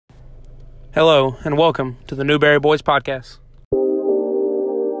Hello, and welcome to the Newberry Boys Podcast.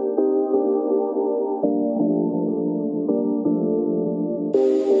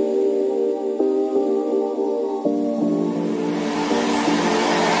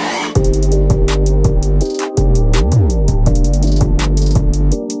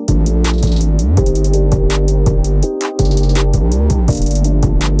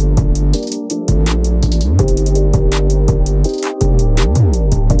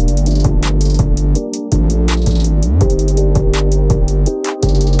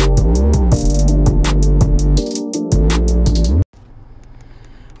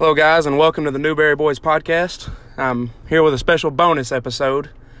 Hello guys, and welcome to the Newberry Boys Podcast. I'm here with a special bonus episode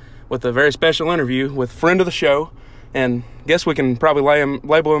with a very special interview with friend of the show, and guess we can probably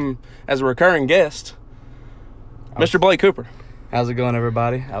label him as a recurring guest, Mr. Blake Cooper. How's it going,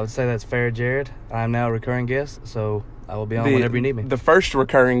 everybody? I would say that's fair, Jared. I'm now a recurring guest, so I will be on whenever you need me. The first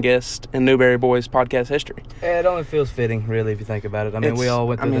recurring guest in Newberry Boys Podcast history. It only feels fitting, really, if you think about it. We all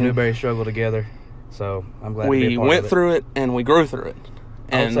went through the Newberry struggle together, so I'm glad to be a part of it. We went through it, and we grew through it.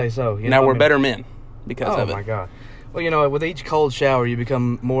 I would say so. Now we're better men because of it. Oh, my God. Well, with each cold shower, you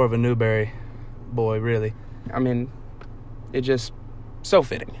become more of a Newberry boy, really. It just so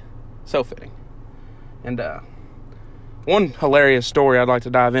fitting. So fitting. And one hilarious story I'd like to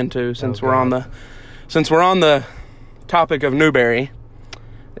dive into since we're on the topic of Newberry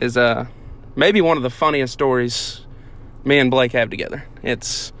is maybe one of the funniest stories me and Blake have together.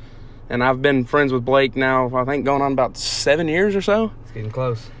 And I've been friends with Blake now, I think, going on about 7 years or so. It's getting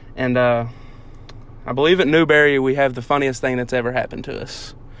close. And I believe at Newberry we have the funniest thing that's ever happened to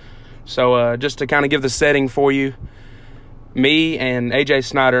us. So just to kind of give the setting for you, me and AJ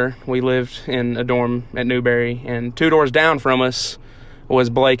Snyder, we lived in a dorm at Newberry, and 2 doors down from us was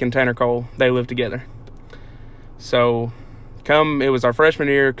Blake and Tanner Cole. They lived together. So it was our freshman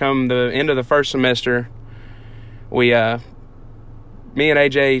year, come the end of the first semester, me and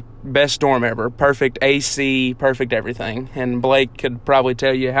AJ, best dorm ever. Perfect AC, perfect everything. And Blake could probably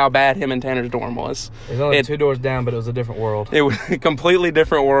tell you how bad him and Tanner's dorm was. It was only 2 doors down, but it was a different world. It was a completely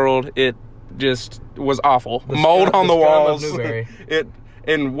different world. It just was awful. Mold on the walls. Of Newberry.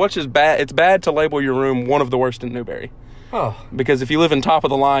 And what's just bad, it's bad to label your room one of the worst in Newberry. Oh. Because if you live in top of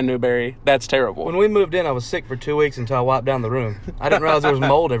the line Newberry, that's terrible. When we moved in, I was sick for 2 weeks until I wiped down the room. I didn't realize there was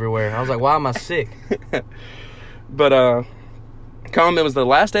mold everywhere. I was like, why am I sick? But, it was the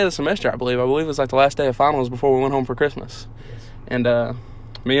last day of the semester, I believe. I believe it was like the last day of finals before we went home for Christmas. Yes. And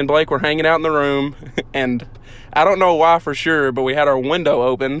me and Blake were hanging out in the room, and I don't know why for sure, but we had our window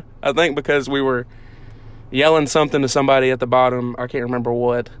open. I think because we were yelling something to somebody at the bottom. I can't remember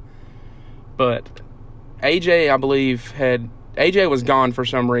what. But AJ, I believe, AJ was gone for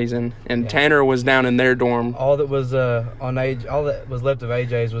some reason, and Tanner was down in their dorm. All that was left of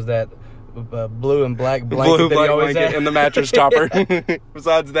AJ's was that blue and black blanket blanket and the mattress topper.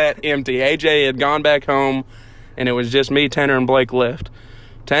 Besides that, empty. AJ had gone back home, and it was just me, Tanner, and Blake left.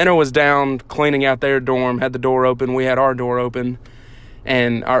 Tanner was down cleaning out their dorm, had the door open. We had our door open,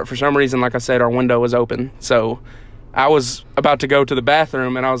 and for some reason, like I said, our window was open. So I was about to go to the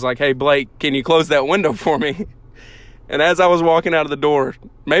bathroom, and I was like, hey, Blake, can you close that window for me? And as I was walking out of the door,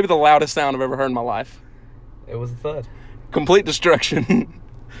 maybe the loudest sound I've ever heard in my life. It was a thud. Complete Destruction.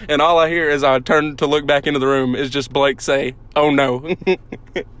 And all I hear as I turn to look back into the room is just Blake say, oh no.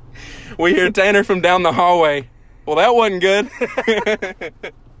 We hear Tanner from down the hallway, well, that wasn't good.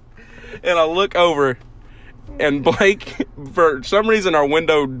 And I look over, and Blake, for some reason, our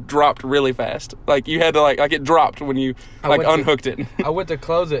window dropped really fast. Like, you had to, like it dropped when you, unhooked it. I went to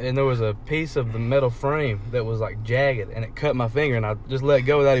close it, and there was a piece of the metal frame that was, jagged, and it cut my finger, and I just let it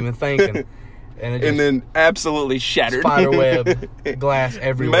go without even thinking. And then absolutely shattered. Spiderweb, glass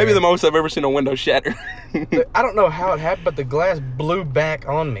everywhere. Maybe the most I've ever seen a window shatter. I don't know how it happened, but the glass blew back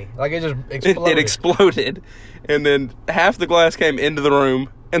on me. Like, it just exploded. It exploded. And then half the glass came into the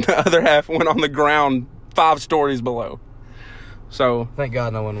room, and the other half went on the ground 5 stories below. So thank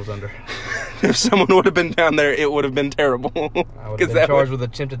God no one was under. If someone would have been down there, it would have been terrible. I would have been charged with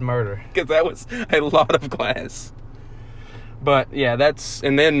attempted murder. Because that was a lot of glass. But, yeah,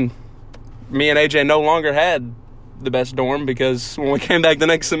 and then me and AJ no longer had the best dorm because when we came back the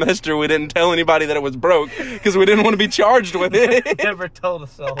next semester, we didn't tell anybody that it was broke because we didn't want to be charged with it. Never told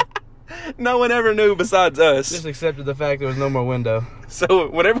us all. No one ever knew besides us. Just accepted the fact there was no more window. So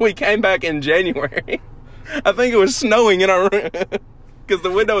whenever we came back in January, I think it was snowing in our room because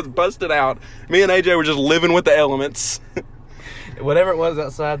the window was busted out. Me and AJ were just living with the elements. Whatever it was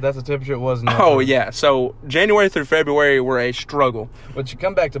outside, that's the temperature it was in that Oh, room. yeah. So January through February were a struggle. Which you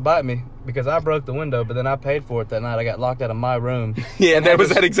come back to bite me because I broke the window, but then I paid for it that night. I got locked out of my room. Yeah, And that had was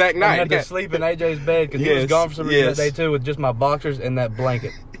to- that exact and I night. had Yeah. to sleep in AJ's bed because he was Yes, gone for some reason yes. that day too with just my boxers and that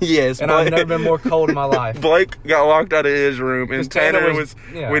blanket. Yes. And I've never been more cold in my life. Blake got locked out of his room, and 'Cause Tanner Tanner was-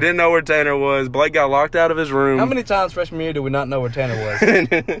 was. yeah. We didn't know where Tanner was. Blake got locked out of his room. How many times freshman year did we not know where Tanner was?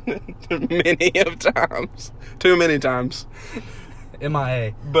 Many of times. Too many times.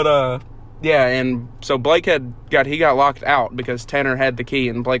 MIA. But yeah, and so Blake got locked out because Tanner had the key,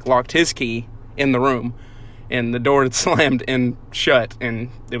 and Blake locked his key in the room, and the door had slammed and shut, and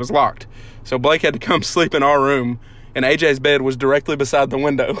it was locked. So Blake had to come sleep in our room, and AJ's bed was directly beside the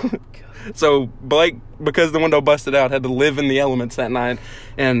window. So Blake, because the window busted out, had to live in the elements that night.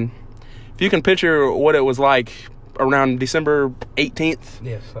 And if you can picture what it was like around December 18th,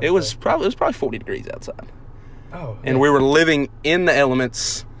 Yes. it was probably 40 degrees outside. Oh. And we were living in the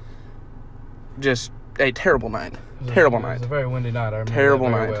elements. Just a terrible night. Terrible It night. was a very windy night. I remember Terrible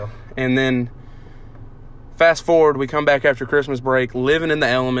that very night. well. And then fast forward, we come back after Christmas break, living in the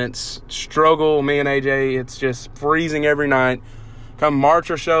elements, struggle, me and AJ, it's just freezing every night. Come March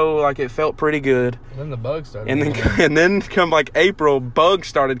or so, like it felt pretty good. Then the bugs started. And then come like April, bugs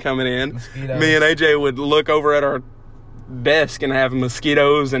started coming in. Mosquitoes. Me and AJ would look over at our desk and have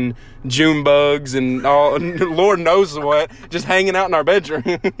mosquitoes and June bugs and all, Lord knows what, just hanging out in our bedroom.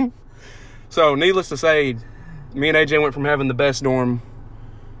 So, needless to say, me and AJ went from having the best dorm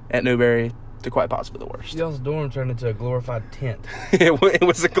at Newberry to quite possibly the worst. Y'all's dorm turned into a glorified tent. It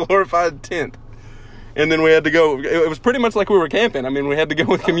was a glorified tent. And then we had to go, it was pretty much like we were camping. I mean, we had to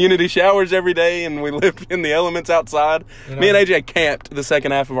go in community showers every day, and we lived in the elements outside. You know, Me and AJ camped the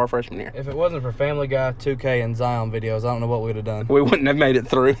second half of our freshman year. If it wasn't for Family Guy, 2K, and Zion videos, I don't know what we'd have done. We wouldn't have made it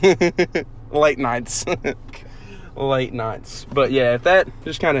through. Late nights. Late nights. But yeah, if that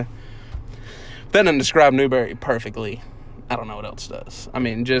just kind of, if that doesn't describe Newberry perfectly, I don't know what else does. I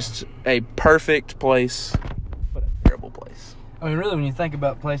mean, just a perfect place, but a terrible place. I mean, really, when you think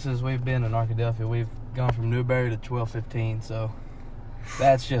about places we've been in Arkadelphia, we've gone from Newberry to 1215, so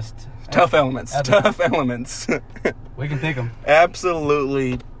that's just... Tough elements. that's- Tough elements. We can pick them.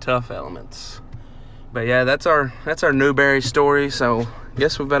 Absolutely tough elements. But yeah, that's our Newberry story. So I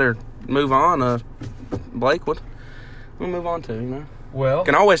guess we better move on. Blake, what we move on to? You know, Well, we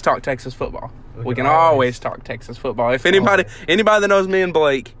can always talk Texas football. We We can can always talk Texas football. If anybody that knows me and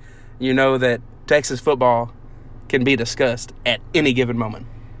Blake, you know that Texas football can be discussed at any given moment.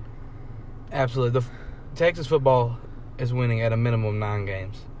 absolutely. Texas football is winning at a minimum 9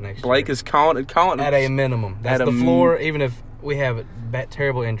 games next Blake year. is calling At a minimum. That's At the a floor, even if we have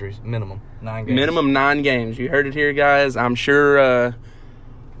terrible injuries. Minimum 9 games. minimum 9 games. You heard it here, guys. I'm sure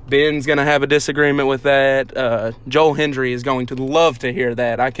Ben's going to have a disagreement with that. Joel Hendry is going to love to hear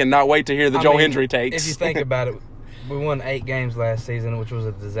that. I cannot wait to hear the Joel Hendry takes. If you think about it, we won 8 games last season, which was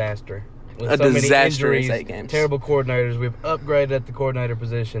a disaster. With A so many disastrous injuries, 8 games. Terrible coordinators. We've upgraded at the coordinator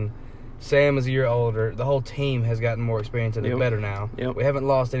position. Sam is a year older. The whole team has gotten more experience and is Yep. better now. Yep. We haven't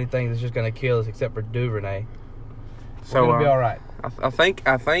lost anything that's just going to kill us except for Duvernay. So We're going to be all right. I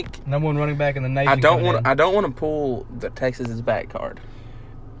think Number 1 running back in the nation. I don't coming want in. I don't want to pull the Texas's back card.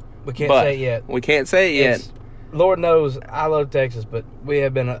 We can't but say it yet. We can't say it yet. It's- Lord knows I love Texas, but we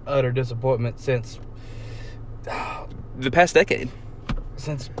have been an utter disappointment since The past decade.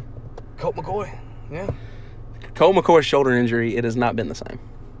 Colt McCoy. Yeah. Cole McCoy's shoulder injury, it has not been the same.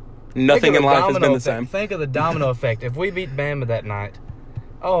 Nothing Think of in the life has been domino the effect. same. Think of the domino effect. If we beat Bama that night,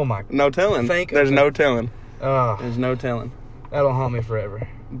 oh my, No telling. Think of There's the- no telling. oh, There's no telling. that'll haunt me forever.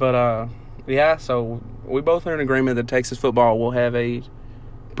 But yeah, so we both are in agreement that Texas football will have a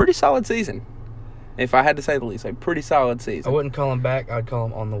pretty solid season. If I had to say the least, a pretty solid I season. wouldn't call him back. I'd call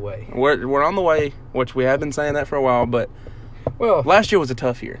him on the way. We're on the way, which we have been saying that for a while, but Well, last year was a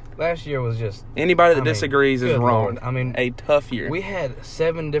tough year. last year was just. Anybody that I mean, disagrees is good wrong. Lord. I mean, A tough year. we had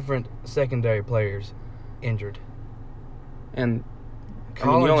 7 different secondary players injured. And I mean,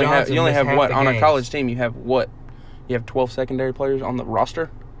 Colin you only Johnson have missed half what the on a games. college team? You have what? You have 12 secondary players on the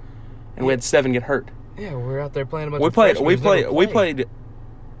roster, and we had 7 get hurt. Yeah, we're out there playing a bunch We of played. freshmen We who's never played. We played.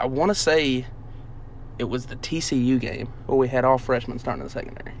 I want to say it was the TCU game where we had all freshmen starting in the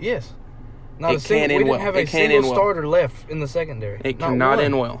secondary. Yes. Not It a single, can't we end didn't well. have It a can't single end well. starter left in the secondary. It Not cannot one.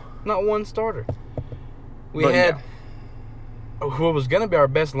 end well. Not one starter. We But, had who was going to be our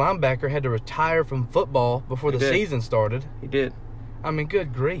best linebacker had to retire from football before He the did. season started. He did. I mean,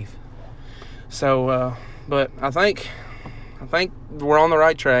 good grief. So, but I think we're on the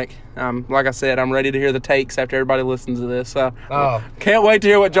right track. Like I said, I'm ready to hear the takes after everybody listens to this. Oh, Can't wait to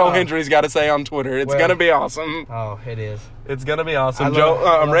hear what Joel Oh. Hendry's got to say on Twitter. It's Well. gonna be awesome. oh, it is. It's gonna be awesome. I Joel,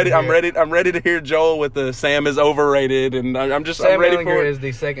 love I'm ready. to I'm hear ready. I'm ready to hear Joel with the Sam is overrated, and I'm Sam ready Ehlinger for it. is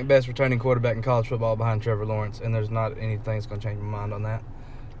the second best returning quarterback in college football behind Trevor Lawrence, and there's not anything that's going to change my mind on that.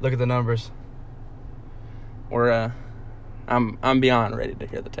 Look at the numbers. I'm beyond ready to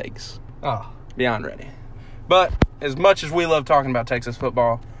hear the takes. Oh, Beyond ready. But as much as we love talking about Texas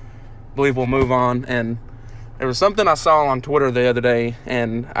football, I believe we'll move on. And there was something I saw on Twitter the other day,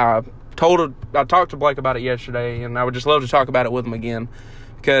 and I talked to Blake about it yesterday, and I would just love to talk about it with him again,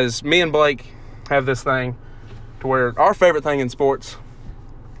 because me and Blake have this thing to where our favorite thing in sports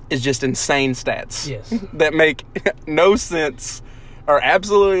is just insane stats. Yes. That make no sense, are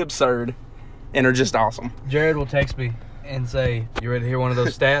absolutely absurd, and are just awesome. Jared will text me and say, "You ready to hear one of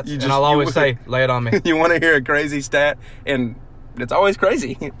those stats?" You and just- I'll you always would- say, "Lay it on me." You want to hear a crazy stat, and it's always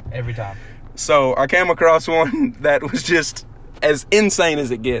crazy. Every time. So I came across one that was just as insane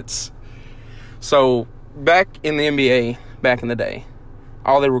as it gets. So back in the NBA, back in the day,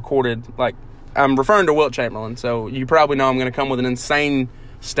 all they recorded, like, I'm referring to Wilt Chamberlain, so you probably know I'm going to come with an insane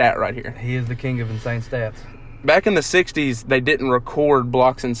stat right here. He is the king of insane stats. Back in the 60s, they didn't record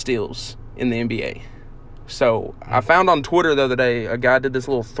blocks and steals in the NBA. So I found on Twitter the other day, a guy did this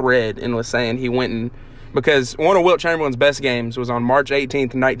little thread and was saying he went and, because one of Wilt Chamberlain's best games was on March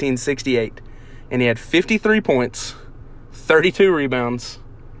 18th, 1968, and he had 53 points, 32 rebounds,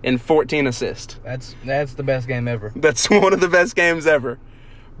 and 14 assists. That's the best game ever. That's one of the best games ever.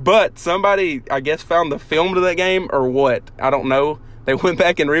 But somebody, I guess, found the film to that game or what. I don't know. They went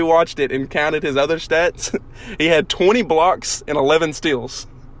back and rewatched it and counted his other stats. He had 20 blocks and 11 steals.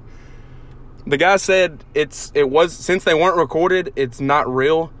 The guy said it was, since they weren't recorded, it's not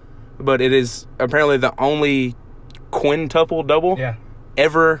real, but it is apparently the only quintuple double Yeah.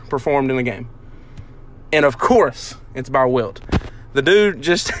 ever performed in the game. And of course, it's by Wilt. The dude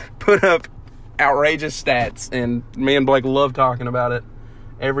just put up outrageous stats, and me and Blake love talking about it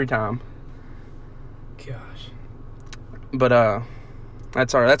every time. Gosh. But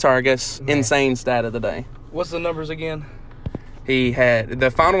that's our I guess Man. insane stat of the day. What's the numbers again? He had the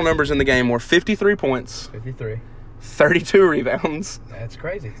final numbers in the game were 53 points, 53. 32 rebounds, That's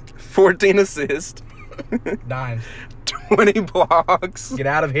crazy. 14 assists, Dimes. 20 blocks, Get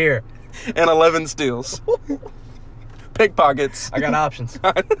out of here. and 11 steals. Pickpockets. I got options.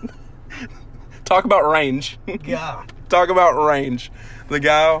 Talk about range. God. Talk about range. The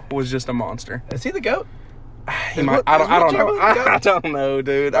guy was just a monster. Is he the GOAT? He Is might. Wilt- I is don't Wilt know. Chamberlain the GOAT? I don't know,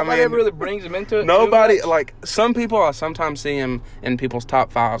 dude. Nobody I mean, ever really brings him into it. nobody, too much. like, some people, I sometimes see him in people's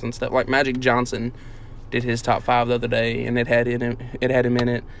top fives and stuff. Like Magic Johnson did his top five the other day, and it had him in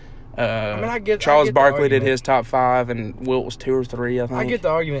it. I get Charles the Barkley did argument. his top five, and Wilt was 2 or 3, I think. I get the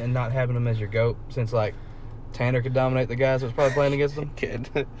argument in not having him as your GOAT, since like Tanner could dominate the guys that was probably playing against him. Kid.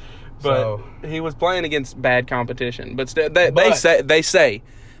 But So- he was playing against bad competition. But But-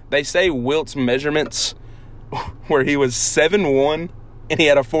 they say Wilt's measurements where he was 7'1" and he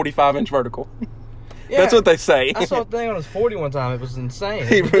had a 45-inch vertical. Yeah, That's what they say. I saw a thing on his 40 one time. It was insane.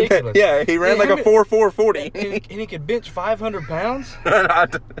 He It was ridiculous. yeah, he ran like a 4.40. And he could bench 500 pounds.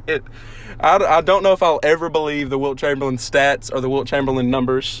 I don't know if I'll ever believe the Wilt Chamberlain stats or the Wilt Chamberlain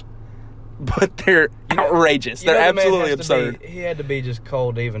numbers, but they're outrageous. They're You know, the man absolutely has to absurd. he had to be just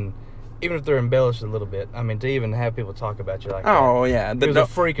cold, even if they're embellished a little bit. I mean, to even have people talk about you like that. Oh yeah, He was a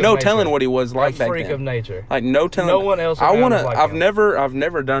freak of no nature. telling what he was like A back freak then. of nature. Like no telling. No one else I around want was to. like I've him.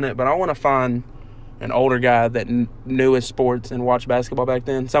 never done it, but I want to find an older guy that knew his sports and watched basketball back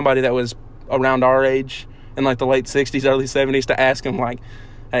then. Somebody that was around our age in like the late '60s, early '70s, to ask him like,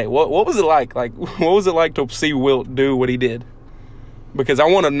 "Hey, what was it like? Like, what was it like to see Wilt do what he did?" Because I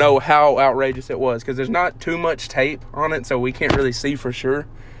want to know how outrageous it was. Because there's not too much tape on it, so we can't really see for sure.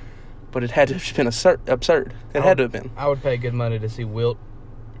 But it had to have been absurd. It had to have been. I would pay good money to see Wilt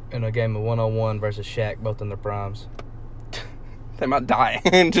in a game of 1-on-1 versus Shaq, both in their primes. They might die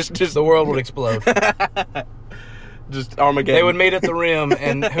and just The world would explode. just Armageddon. They would meet at the rim,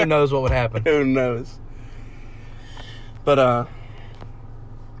 and who knows what would happen. Who knows? But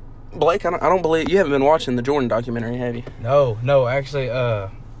Blake, I don't believe you haven't been watching the Jordan documentary, have you? No, actually, I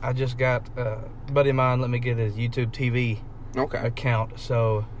just got a buddy of mine let me get his YouTube TV Okay. account,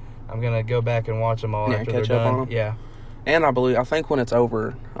 so I'm gonna go back and watch them all Yeah, after catch they're up done. on 'em. Yeah, And I think when it's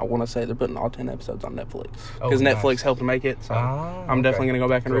over, I want to say they're putting all 10 episodes on Netflix Oh, because Netflix nice. helped make it. So Oh, I'm definitely okay. gonna go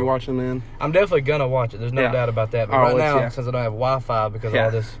back and Cool. rewatch them then. I'm definitely gonna watch it. There's no Yeah. doubt about that. But Oh, right it's- now, yeah. since I don't have Wi-Fi because Yeah.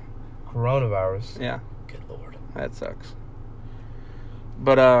 of all this coronavirus, Yeah, good lord. that sucks.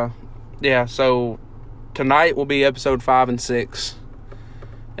 But yeah. So tonight will be episode 5 and 6.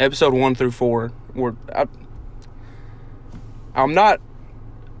 Episode 1 through 4. I'm not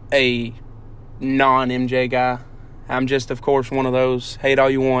a non-MJ guy. I'm just, of course, one of those. Hate all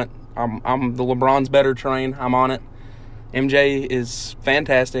you want. I'm the LeBron's better train. I'm on it. MJ is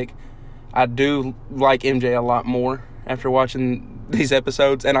fantastic. I do like MJ a lot more after watching these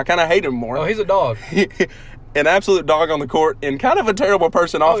episodes, and I kind of hate him more. Oh, he's a dog. An absolute dog on the court and kind of a terrible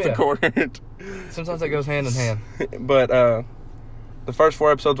person off the court. Sometimes that goes hand in hand. But the first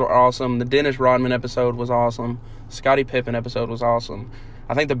 4 episodes were awesome. The Dennis Rodman episode was awesome. Scottie Pippen episode was awesome.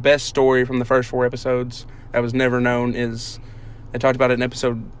 I think the best story from the first 4 episodes that was never known is they talked about it in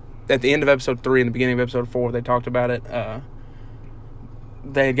at the end of episode 3 and the beginning of episode 4. They talked about it.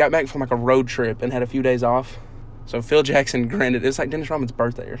 They got back from like a road trip and had a few days off. So Phil Jackson granted, it's like Dennis Rodman's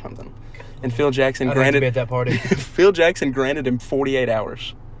birthday or something. And Phil Jackson I'd like to be at that party. Phil Jackson granted him 48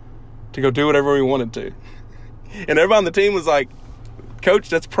 hours to go do whatever he wanted to. And everybody on the team was like, Coach,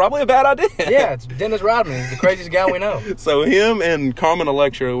 that's probably a bad idea. Yeah, it's Dennis Rodman. He's the craziest guy we know. So him and Carmen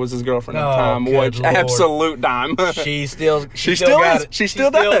Electra was his girlfriend at the time, which Lord. Absolute dime. She still got it. She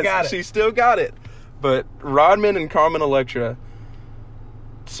still does. She still got it. But Rodman and Carmen Electra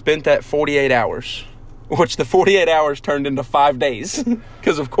spent that 48 hours, which the 48 hours turned into 5 days,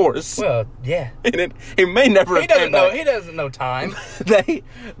 because of course. Well, yeah. And he may never. He doesn't know time.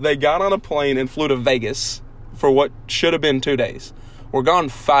 They got on a plane and flew to Vegas for what should have been 2 days. We're gone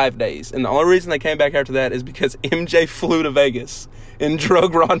 5 days, and the only reason they came back after that is because MJ flew to Vegas and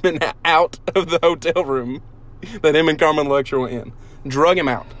drug Rodman out of the hotel room that him and Carmen Electra were in. Drug him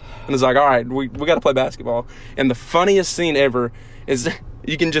out. And it's like, all right, we got to play basketball. And the funniest scene ever is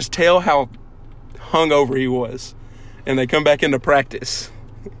you can just tell how hungover he was. And they come back into practice.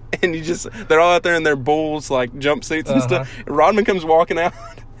 And they're all out there in their Bulls, like, jumpsuits and stuff. And Rodman comes walking out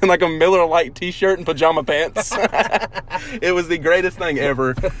in, like, a Miller Lite t-shirt and pajama pants. It was the greatest thing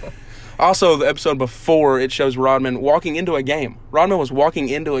ever. Also, the episode before, it shows Rodman walking into a game. Rodman was walking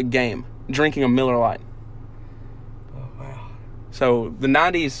into a game drinking a Miller Lite. So, the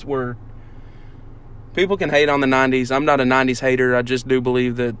 90s were... People can hate on the 90s. I'm not a 90s hater. I just do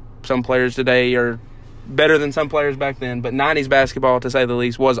believe that some players today are better than some players back then. But 90s basketball, to say the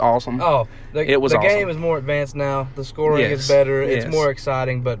least, was awesome. Oh, it was the awesome. game is more advanced now. The scoring is better. It's more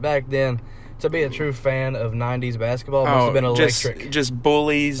exciting. But back then, to be a true fan of 90s basketball must have been electric. Just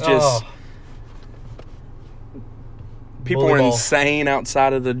bullies. People were insane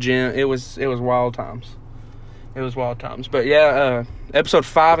outside of the gym. It was wild times. It was wild times. But yeah, episode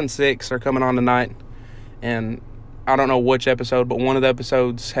 5 and 6 are coming on tonight. And I don't know which episode, but one of the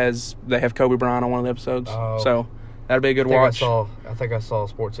episodes they have Kobe Bryant on one of the episodes. So that'll be a good watch. I think I saw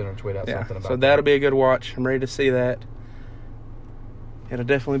SportsCenter tweet out something about that. So that'll be a good watch. I'm ready to see that. It'll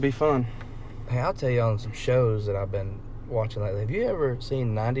definitely be fun. Hey, I'll tell you on some shows that I've been watching lately. Have you ever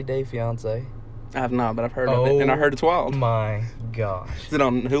seen 90 Day Fiancé? I have not, but I've heard of it, and I heard it's wild. Oh my gosh. Is it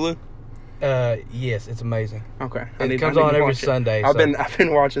on Hulu? Yes, it's amazing. Okay, it comes on every Sunday. I've been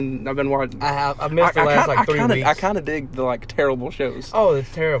watching. I've missed the last 3 weeks. I kind of dig the terrible shows. Oh,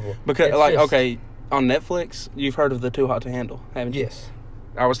 it's terrible. Because on Netflix, you've heard of the Too Hot to Handle, haven't you? Yes.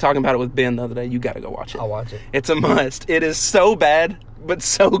 I was talking about it with Ben the other day. You got to go watch it. I'll watch it. It's a must. It is so bad, but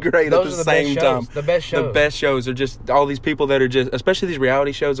so great at the same time. The best shows. The best shows are just all these people that are just, especially these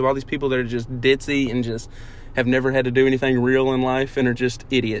reality shows of all these people that are just ditzy and just have never had to do anything real in life and are just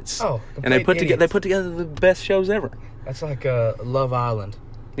idiots. Oh, and they put together the best shows ever. That's like Love Island.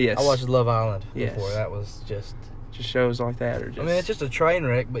 Yes. I watched Love Island before. That was just shows like that are just. I mean, it's just a train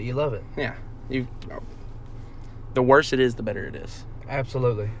wreck, but you love it. Yeah. The worse it is, the better it is.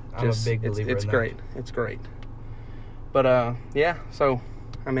 Absolutely. I'm a big believer in that. It's great. It's great. But yeah, so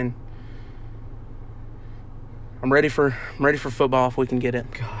I mean, I'm ready for football if we can get it.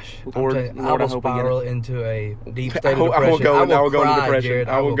 Gosh, Lord, I will spiral into a deep state of depression. I will go into depression. Jared,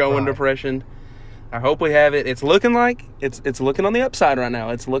 I will go into depression. I hope we have it. It's looking like it's looking on the upside right now.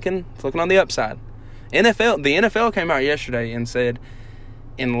 It's looking on the upside. The NFL came out yesterday and said,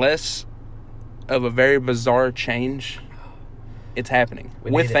 unless of a very bizarre change, it's happening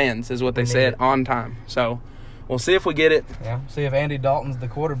with fans, is what they said on time. So we'll see if we get it. Yeah. See if Andy Dalton's the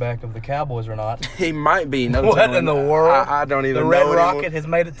quarterback of the Cowboys or not. He might be. No what telling. In the world? I don't even know. The Red Rocket has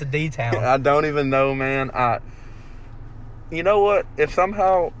made it to D-Town. I don't even know, man. You know what? If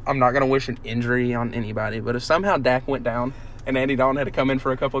somehow, I'm not going to wish an injury on anybody, but if somehow Dak went down and Andy Dalton had to come in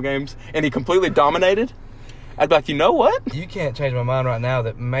for a couple games and he completely dominated, I'd be like, you know what? You can't change my mind right now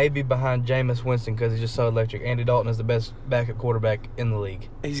that maybe behind Jameis Winston, because he's just so electric, Andy Dalton is the best backup quarterback in the league.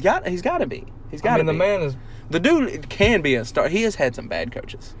 He's got to be. He's got to be. The man is... The dude can be a star. He has had some bad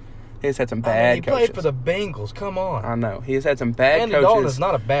coaches. He has had some bad coaches. He played for the Bengals. Come on. I know. He has had some bad coaches. Andy Dalton is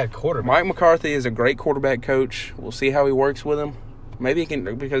not a bad quarterback. Mike McCarthy is a great quarterback coach. We'll see how he works with him. Maybe he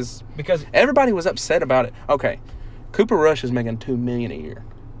can, because everybody was upset about it. Okay, Cooper Rush is making $2 million a year.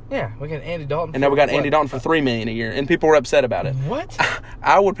 Yeah, we got Andy Dalton. And now we got Andy Dalton for $3 million a year, and people were upset about it. What?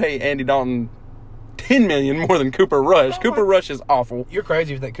 I would pay Andy Dalton $10 million more than Cooper Rush. Cooper Rush is awful. You're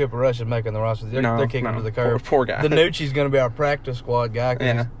crazy if you think Cooper Rush is making the roster. They're kicking him to the curb. Poor guy. Danucci's going to be our practice squad guy.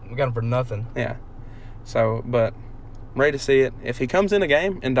 Yeah. We got him for nothing. Yeah. So, but ready to see it. If he comes in a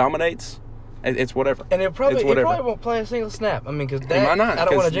game and dominates, it's whatever. And he probably won't play a single snap. I mean, because Dak, might not, I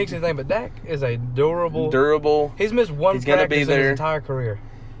don't want to jinx anything, but Dak is a durable. He's missed one practice in his entire career.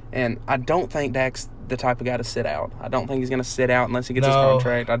 And I don't think Dak's the type of guy to sit out. I don't think he's going to sit out unless he gets his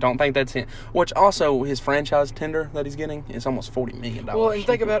contract. I don't think that's him. Which also, his franchise tender that he's getting is almost $40 million. Well, and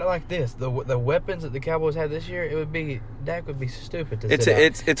think about it like this: the weapons that the Cowboys had this year, Dak would be stupid to sit out.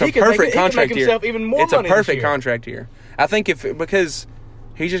 It's a perfect contract year. Even more it's a perfect contract year. I think because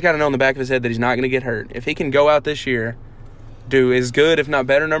he's just got to know in the back of his head that he's not going to get hurt. If he can go out this year, do as good, if not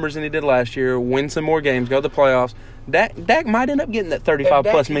better numbers than he did last year, win some more games, go to the playoffs, Dak might end up getting that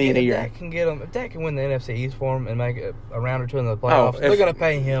 $35+ million a year. If Dak can win the NFC East for him and make a round or two in the playoffs, they're going to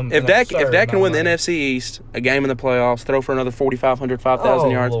pay him. If Dak can win the NFC East, a game in the playoffs, throw for another 4,500,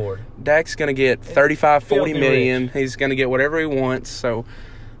 5,000 yards, Lord. Dak's going to get $40 million. He's going to get whatever he wants. So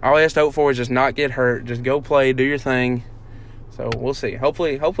all he has to hope for is just not get hurt. Just go play, do your thing. So we'll see.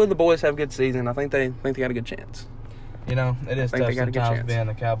 Hopefully the boys have a good season. I think they got a good chance. You know, it is tough sometimes being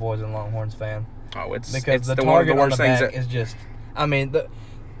a Cowboys and Longhorns fan. Oh, it's the target one of the worst on the things back is just. I mean,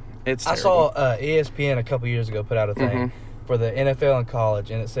 it's. I saw ESPN a couple years ago put out a thing for the NFL and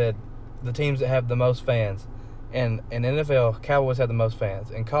college, and it said the teams that have the most fans, and in NFL, Cowboys have the most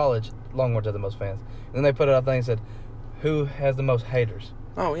fans. In college, Longhorns have the most fans. And then they put out a thing that said, who has the most haters?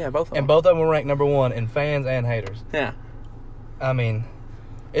 Oh yeah, both of them. And both of them were ranked number one in fans and haters. Yeah. I mean,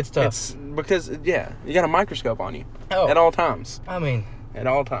 it's tough. It's because you got a microscope on you at all times. I mean, at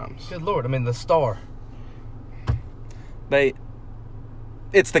all times. Good Lord! I mean, the star.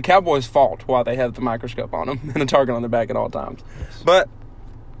 It's the Cowboys' fault why they have the microscope on them and a target on their back at all times. Yes. But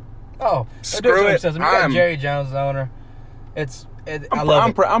screw it. We got Jerry Jones, the owner. I love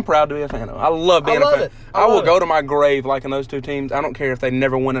it. I'm proud to be a fan of it. I love being a fan. I will go to my grave liking those two teams. I don't care if they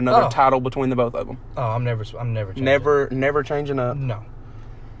never win another title between the both of them. Oh, I'm never changing. Never changing up. No.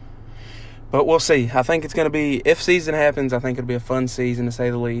 But we'll see. I think it's going to be, if season happens, I think it'll be a fun season to say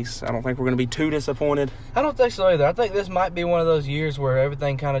the least. I don't think we're going to be too disappointed. I don't think so either. I think this might be one of those years where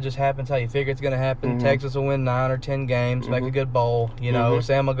everything kind of just happens how you figure it's going to happen. Mm-hmm. Texas will win 9 or 10 games, make a good bowl. You know,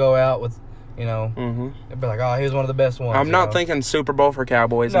 Sam will go out with, they'll be like, oh, he was one of the best ones. I'm not thinking Super Bowl for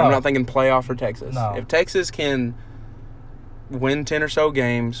Cowboys. No. I'm not thinking playoff for Texas. No. If Texas can win 10 or so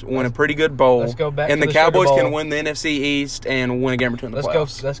games, win a pretty good bowl, let's go back and to the Cowboys can win the NFC East and win a game or two in the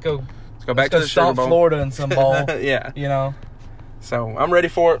playoffs. Let's go back to the Sugar Bowl. Florida in some bowl. Yeah. You know. So I'm ready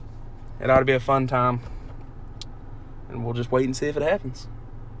for it. It ought to be a fun time. And we'll just wait and see if it happens.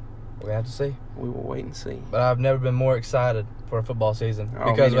 We have to see. We will wait and see. But I've never been more excited for a football season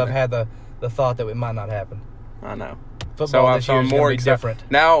because I've had the thought that it might not happen. I know. Football this year is going to be different.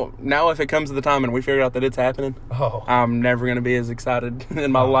 Now, if it comes to the time and we figure out that it's happening, I'm never going to be as excited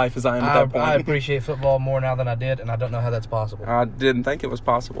in my life as I am at that point. I appreciate football more now than I did, and I don't know how that's possible. I didn't think it was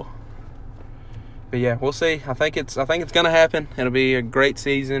possible. But yeah, we'll see. I think it's going to happen. It'll be a great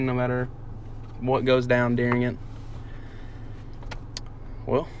season no matter what goes down during it.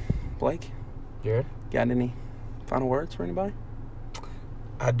 Well, Blake, Jared, got any final words for anybody?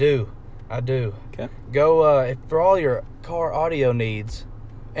 I do. Okay. Go for all your car audio needs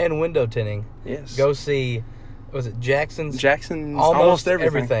and window tinting. Yes. Go see. Was it Jackson's almost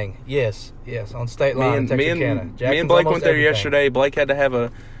everything. Yes, on State Line in Texarkana. Me and Blake went there yesterday. Blake had to have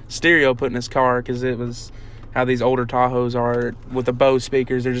a stereo put in his car because it was how these older Tahoes are with the Bose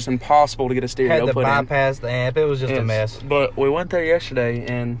speakers. They're just impossible to get a stereo put in. Had to bypass the amp. It was just a mess. But we went there yesterday,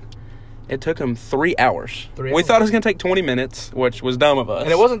 and it took them 3 hours. We thought it was going to take 20 minutes, which was dumb of us.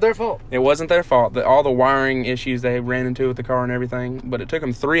 And it wasn't their fault. It wasn't their fault. All the wiring issues they ran into with the car and everything. But it took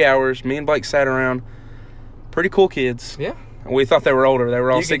them 3 hours. Me and Blake sat around. Pretty cool kids. Yeah. We thought they were older. They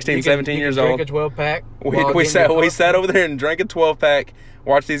were all 16, 17 years old. Drink a 12-pack. We sat over there and drank a 12-pack,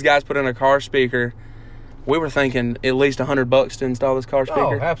 watched these guys put in a car speaker. We were thinking at least $100 to install this car speaker.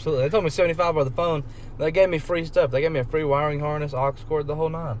 Oh, absolutely. They told me $75 over the phone. They gave me free stuff. They gave me a free wiring harness, aux cord, the whole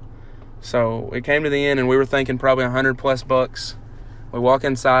nine. So it came to the end, and we were thinking probably $100+. We walk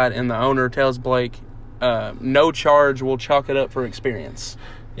inside, and the owner tells Blake, no charge, we'll chalk it up for experience.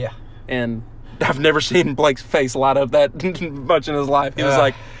 Yeah. And I've never seen Blake's face light up that much in his life. He was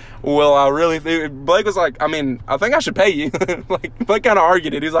like, well, I really think... Blake was like, I mean, I think I should pay you. Blake kind of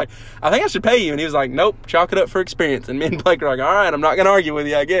argued it. He was like, I think I should pay you. And he was like, nope, chalk it up for experience. And me and Blake were like, all right, I'm not going to argue with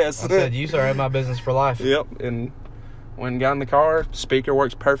you, I guess. I said, you, sir, have my business for life. Yep. And Went and got in the car. Speaker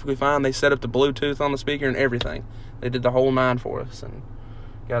works perfectly fine. They set up the Bluetooth on the speaker and everything. They did the whole 9 for us and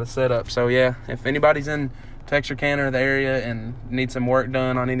got it set up. So, yeah, if anybody's in Texarkana or the area and need some work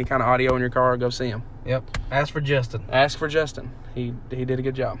done on any kind of audio in your car, go see him. Yep. Ask for Justin. Ask for Justin. He did a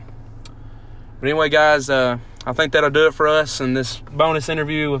good job. But anyway, guys, I think that'll do it for us in this bonus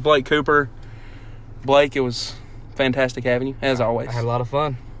interview with Blake Cooper. Blake, it was fantastic having you, as always. I had a lot of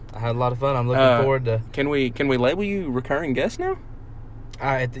fun. I'm looking forward to... Can we label you recurring guest now?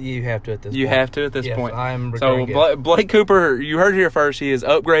 You have to at this point. You have to at this yes, point. I'm recurring guest. So, Blake Cooper, you heard it here first. He is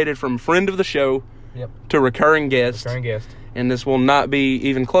upgraded from friend of the show to recurring guest. Recurring guest. And this will not be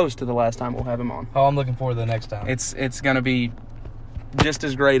even close to the last time we'll have him on. Oh, I'm looking forward to the next time. It's going to be just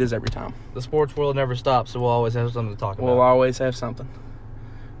as great as every time. The sports world never stops, so we'll always have something to talk about. We'll always have something.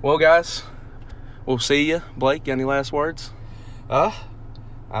 Well, guys, we'll see you. Blake, got any last words?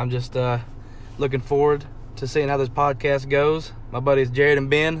 I'm just looking forward to seeing how this podcast goes. My buddies Jared and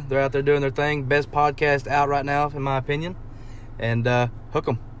Ben, they're out there doing their thing. Best podcast out right now, in my opinion. And hook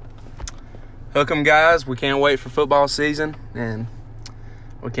 'em. Hook 'em, guys. We can't wait for football season, and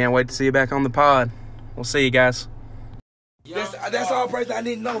we can't wait to see you back on the pod. We'll see you guys. That's all praise I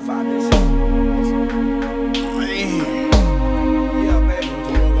need to know. 5 minutes. Yeah, baby.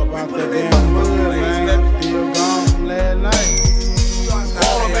 Woke up out that damn hood, man. Still gone from last night.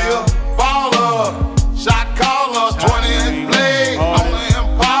 Wanna be a baller, shot caller, 20-inch blade on the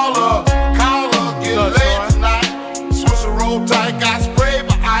Impala. Caller, get laid tonight. Switch a roll tight, got spray,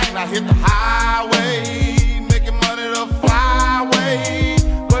 but I hit the highway, making money the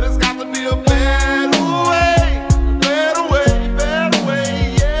flyway. But it's got to be a better way, better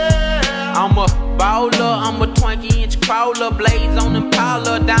way, yeah. I'm a baller, I'm a 20-inch crawler, blaze on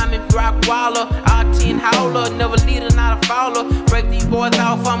Impala, diamond rock waller, R10 howler, never leader, not a follower. Break these boys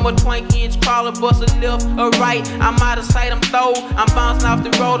off, I'm a 20-inch crawler, bust a left or right, I'm out of sight, I'm throw, I'm bouncing off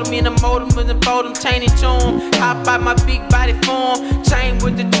the road, I'm in the motor, and fold them, chain and charm, hop out my big body form, chain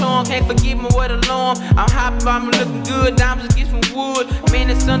with the charm, can't forgive me with alarm, I'm hopping, I'm looking good, diamonds get some wood, man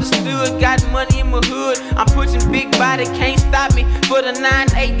it's understood, got money in my hood, I'm pushing big body, can't stop me, for the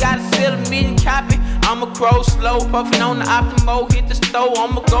 9-8, gotta sell a million copy, I'ma crow slow, puffin' on the Optimo, hit the stove,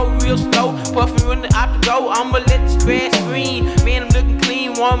 I'ma go real slow, puffin' when the Optigo, I'ma let the spread screen, man I'm looking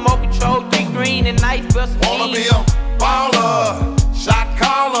clean, one more control, 3 green and nice bust. Wanna be a baller, shot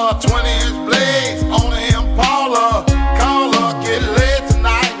caller, 20-inch blades on the Impala. Caller, get laid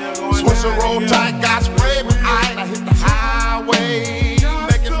tonight. Switch a roll tight, got spray, but I hit the highway,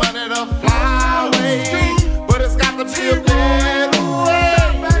 making money the flyway. But it's got to be a better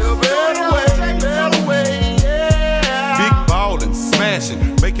way, yeah. Big ballin',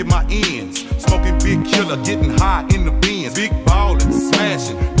 smashing, making my ends. Smoking big killer, getting high in the bins. Big ballin',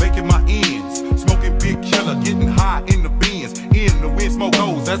 smashing, making my ends. Smoking big killer, getting high in the bins. In the wind, smoke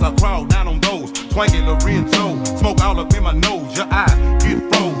goes as I crawl down on those. Twanking Lorenzo, smoke all up in my nose. Your eyes get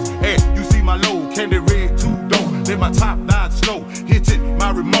froze. Hey, you see my low, candy red, 2 dope. Then my top 9 slow, hitting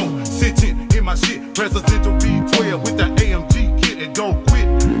my remote, sitting in my shit. Presidential V12 with the AMG kit and don't quit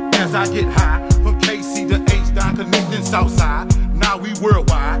as I get high. From KC to H-Down, connecting Southside. Now we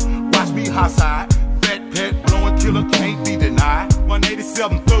worldwide, watch me hot side. Fat pet, blowing killer, can't be denied.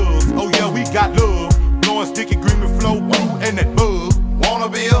 187 thugs, oh yeah, we got love. Blowing sticky green with flow, blue and that bug. Wanna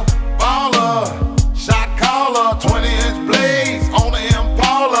be a baller, shot caller, 20-inch blades on the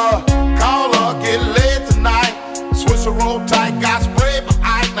Impala. Caller, get laid tonight. Switch a roll tight, got spray, but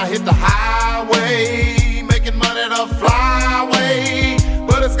I hit the highway, making money the flyway.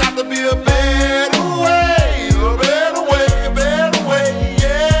 But it's got to be a better way,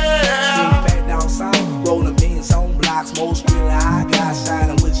 yeah. Back down south, rolling beans on blocks, most real I got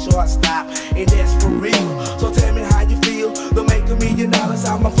shining with shortstop, and that's for real. So tell me how you feel. The make $1 million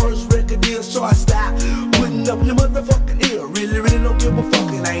out my first record deal, shortstop. Putting up your motherfucking ear, really don't give a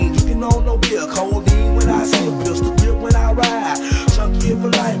fuck. I ain't drinking on no beer, codeine when I sip, pistol grip when I ride. Chunky for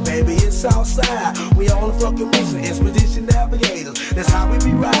life, baby, it's outside. We on the fucking mission, expedition navigators. That's how we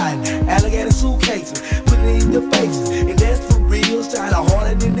be riding, alligator suitcases, putting it in your faces, and that's for real. Shine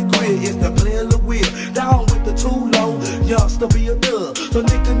harder than the grill, it's the player the wheel. Down with the too low, youngster be a dub. So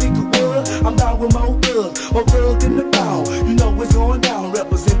nigga world, I'm down with my thugs, my thug in the town. You know what's going down,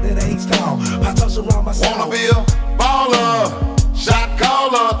 represent that H-Town. I touch around my sound. Wanna be a baller, shot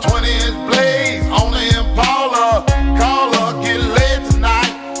caller, 20-inch blades on the Impala. Caller, get laid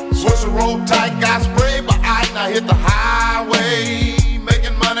tonight. Switch a roll tight, got spray, but I hit the highway,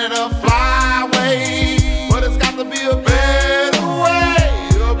 making money the flyway. But it's got to be a better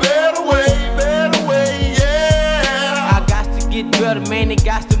way, yeah. I got to get better, man, it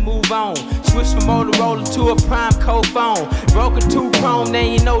got got to move on. Switch from Motorola to a Prime Code phone. Broke a 2-chrome, now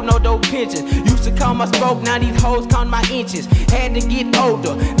you know no dope pinches. Used to call my spoke, now these hoes count my inches. Had to get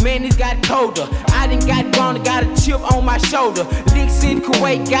older, man, it got colder. I done got grown, got a chip on my shoulder. Licks in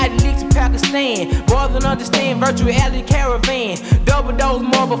Kuwait, got licks in Pakistan. Boys don't understand virtual reality caravan. Double dose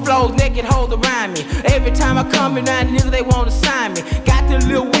marble flows, naked hoes around me. Every time I come around, the niggas they wanna sign me. Got the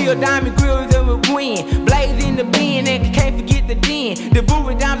little wheel, diamond grills that will win. Blaze in the bin, and can't forget the den. The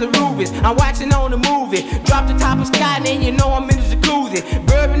booby dimes and rubies, I'm watching on the movie. Drop the top of sky, then you know I'm in the jacuzzi.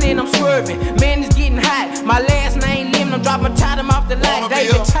 Bourbon and I'm swerving, man it's getting hot. My last name Lim, I'm dropping time off the line.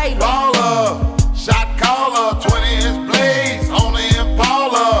 David Taylor. Baller, shot caller, 20-inch blades on the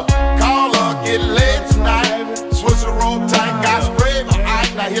Impala. Caller, get laid tonight. Swisher roll tight, got sprayed by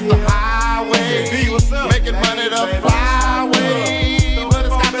ice. Now hit the highway, making money the flyway. But it's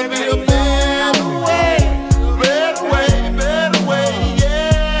got to be a better way, better way,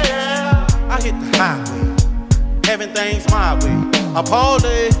 yeah. I hit the highway, having things my way. I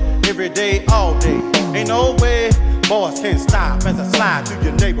party every day, all day. Ain't no way boys can stop as I slide through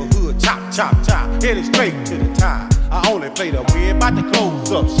your neighborhood. Chop, chop, chop, headed straight to the top. I only play the win, about to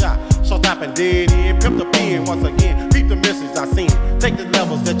close up shop. Short stop and dead end, pimp the pen once again. Beat the message I seen. Take the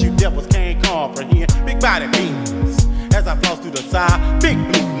levels that you devils can't comprehend. Big body beans as I floss through the side. Big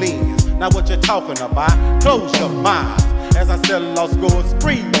blue lens. Now what you talking about? Close your minds as I sell lost scores,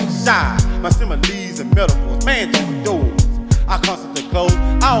 scream and shy. My similes and metaphors, man, you doors. I constantly close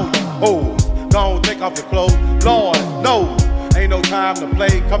all you hoes. Don't take off your clothes, Lord knows. Ain't no time to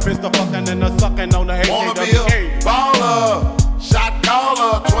play. Convince the fucking and the sucking on the Wanna be a baller,